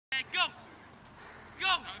Go! Go!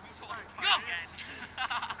 Go!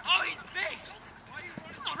 Oh, he's big!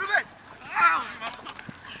 Come on, Ruben!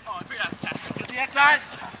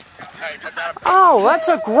 Oh, that's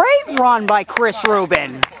a great run by Chris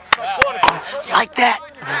Rubin. Like that.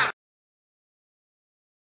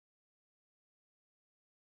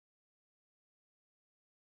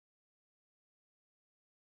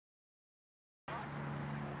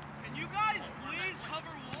 Can you guys please cover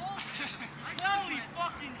walls? Holy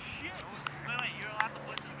fucking shit! Wait, you're allowed to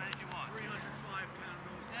blitz as many as you want.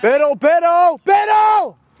 305-pound Biddle, Biddle,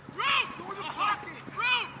 Biddle! Root! Go in the pocket!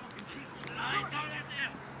 Root!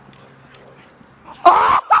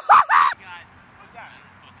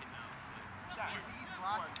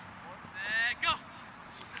 Go!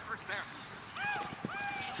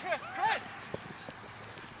 Chris!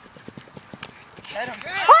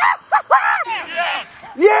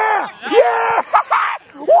 Yeah! Yeah!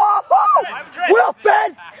 Whoa! Well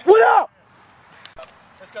fed! What up?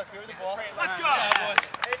 Let's go, clear the ball. Let's go! Amen,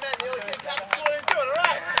 Neil. You can't have to do it, all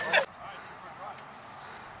right?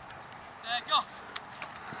 Set, go!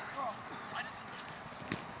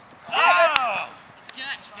 Oh!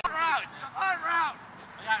 Catch! On route!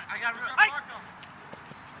 I got it.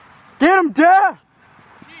 Get him, Dad!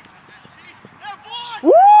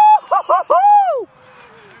 Woo!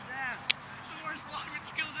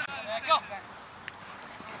 Go!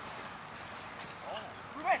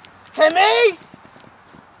 Timmy!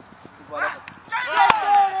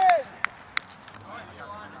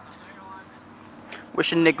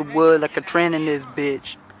 Wish a nigga would like a trend in this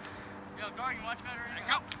bitch. Yo, Gargan, watch better.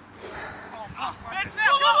 Go! Heads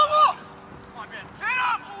now, go! Come on, man. Head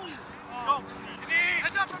up! Go!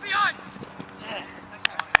 Heads up from behind!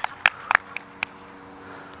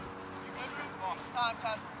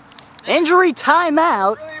 Time. Injury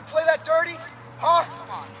timeout. Really, you play that dirty? Huh?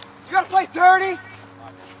 You gotta play dirty?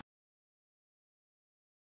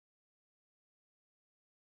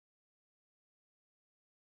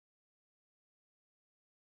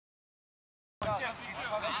 Yo,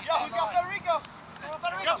 who's got Federico?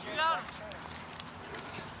 Federico.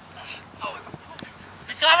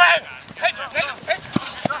 He's coming!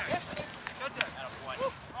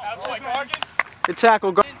 Good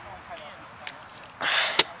tackle. Go. You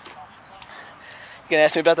gonna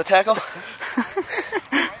ask me about the tackle?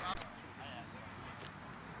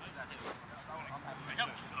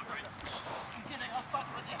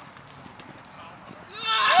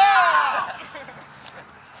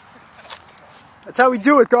 That's how we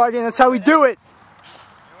do it, Gargan. That's how we do it.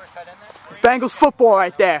 It's Bengals football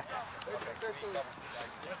right there.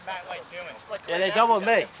 Yeah, they doubled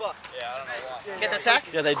me. Get the tack?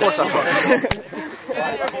 Yeah, they Of course I fucking.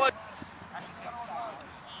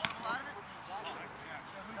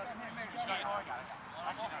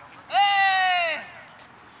 Hey!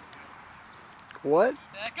 What?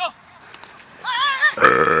 Set, go!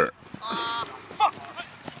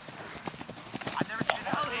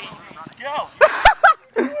 Go!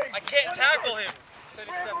 I can't tackle him. Said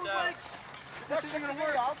he stepped out.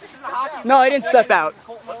 No, he didn't step out.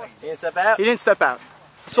 He didn't step out? He didn't step out.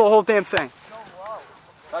 I saw the whole damn thing.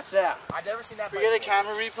 Touchdown. I've never seen that. Forget a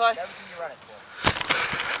camera replay? Never seen you run it.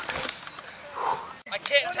 I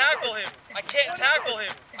can't tackle him. I can't tackle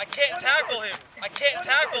him. I can't tackle him. I can't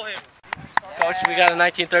tackle him. Coach, we got a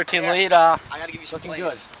 19-13 lead. I gotta give you some plays.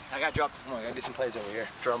 good. I gotta drop. I gotta do some plays over here.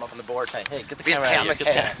 Draw them up on the board. Hey, get the Hey, camera out of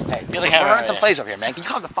here. hey, Get the we're camera running out some of here. plays over here, man. Can you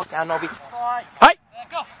calm the fuck down, Nobi? Hey! Set,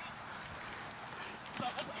 go!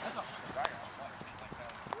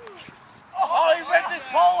 Oh, he ripped his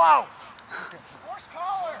polo! Horse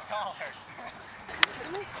collar.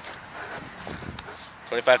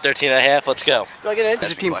 25-13 and a half. Let's go. Do I get in?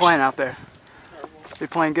 How's your team playing out there? They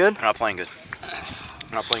playing good? They're not playing good.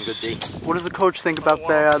 They're not playing good D. What does the coach think about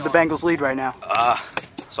the Bengals lead right now?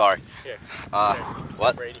 Sorry.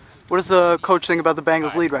 What? What does the coach think about the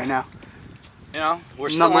Bengals lead right now? You know, we're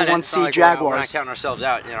still Number in it. one It's not seed like We're Jaguars. not counting ourselves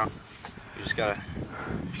out, you know. We just gotta,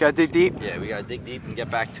 You gotta dig deep. yeah, we gotta dig deep and get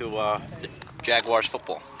back to the Jaguars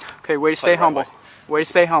football. Okay, way to stay humble. Way to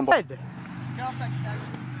stay humble.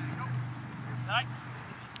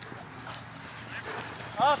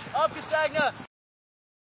 Up, Castagna!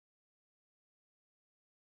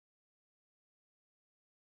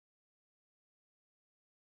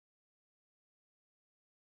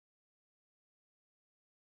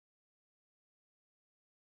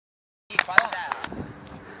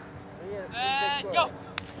 Set, go!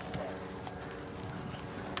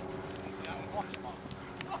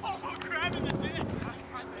 Oh, grabbing the dick!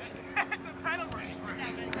 It's a penalty!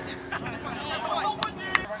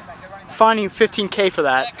 Finding you $15K for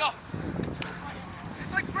that. Set, go!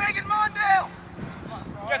 It's like Reagan Mondale.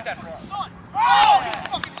 Get like that for him. Oh, he's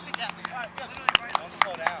fucking sick down there. Don't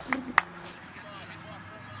slow down.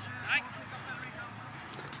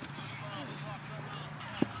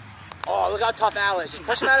 Oh, look how tough Al is. Just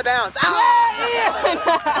push him out of bounds.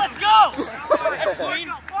 Let's go!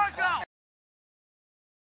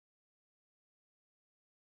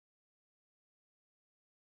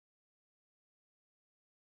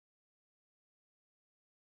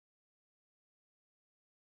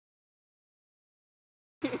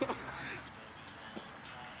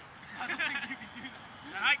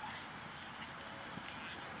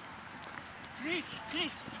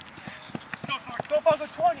 Go for the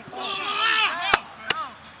 20.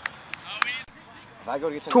 If I go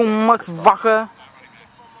to get Too much vodka.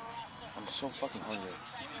 I'm so fucking hungry.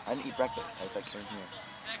 I didn't eat breakfast. I just like came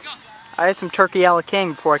here. I had some turkey a la king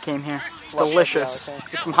before I came here. Delicious.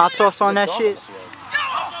 Get some hot sauce on that shit.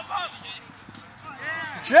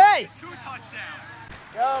 Jay! 2 touchdowns.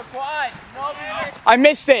 Go, Quad. No, I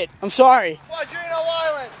missed it. I'm sorry. Quadrino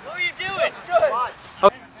Island. what are you doing? It's good.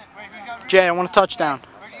 Jay, I want a touchdown.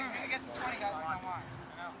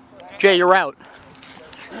 Jay, you're out.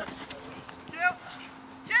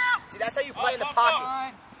 See, that's how you play in the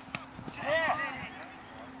pocket.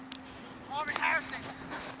 Marvin Harrison.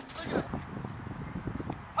 Look at him.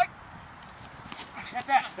 Get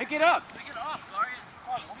that. Pick it up. Pick it up, Larry.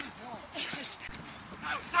 What are you doing?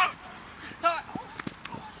 Out. Top.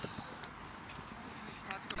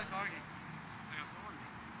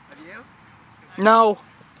 Have you? No.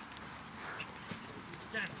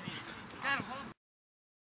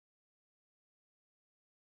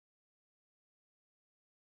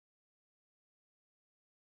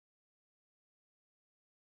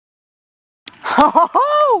 Ho ho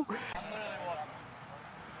ho!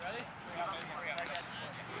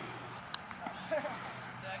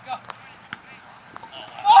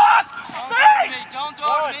 Don't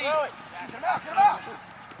dodge me. Get him out.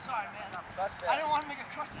 Sorry, man. I didn't want to make a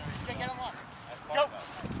crush. Get him off. Go.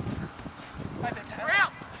 We're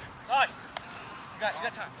out. Sorry. You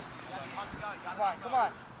got time. Come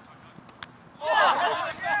on.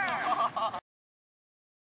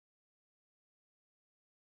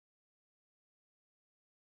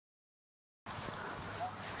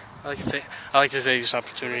 I'd like to take this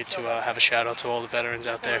opportunity to have a shout out to all the veterans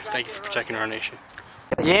out there. Thank you for protecting our nation.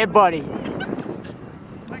 Yeah, buddy.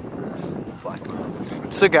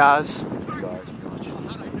 Cigars.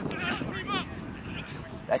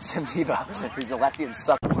 That's Tim Tebow. He's a lefty and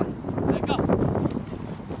suck.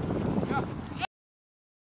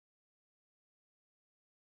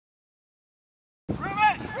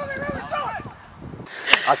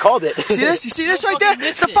 I called it. See this? You see this right there?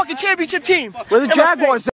 It's the fucking championship team. Where the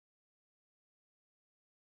Jaguars at?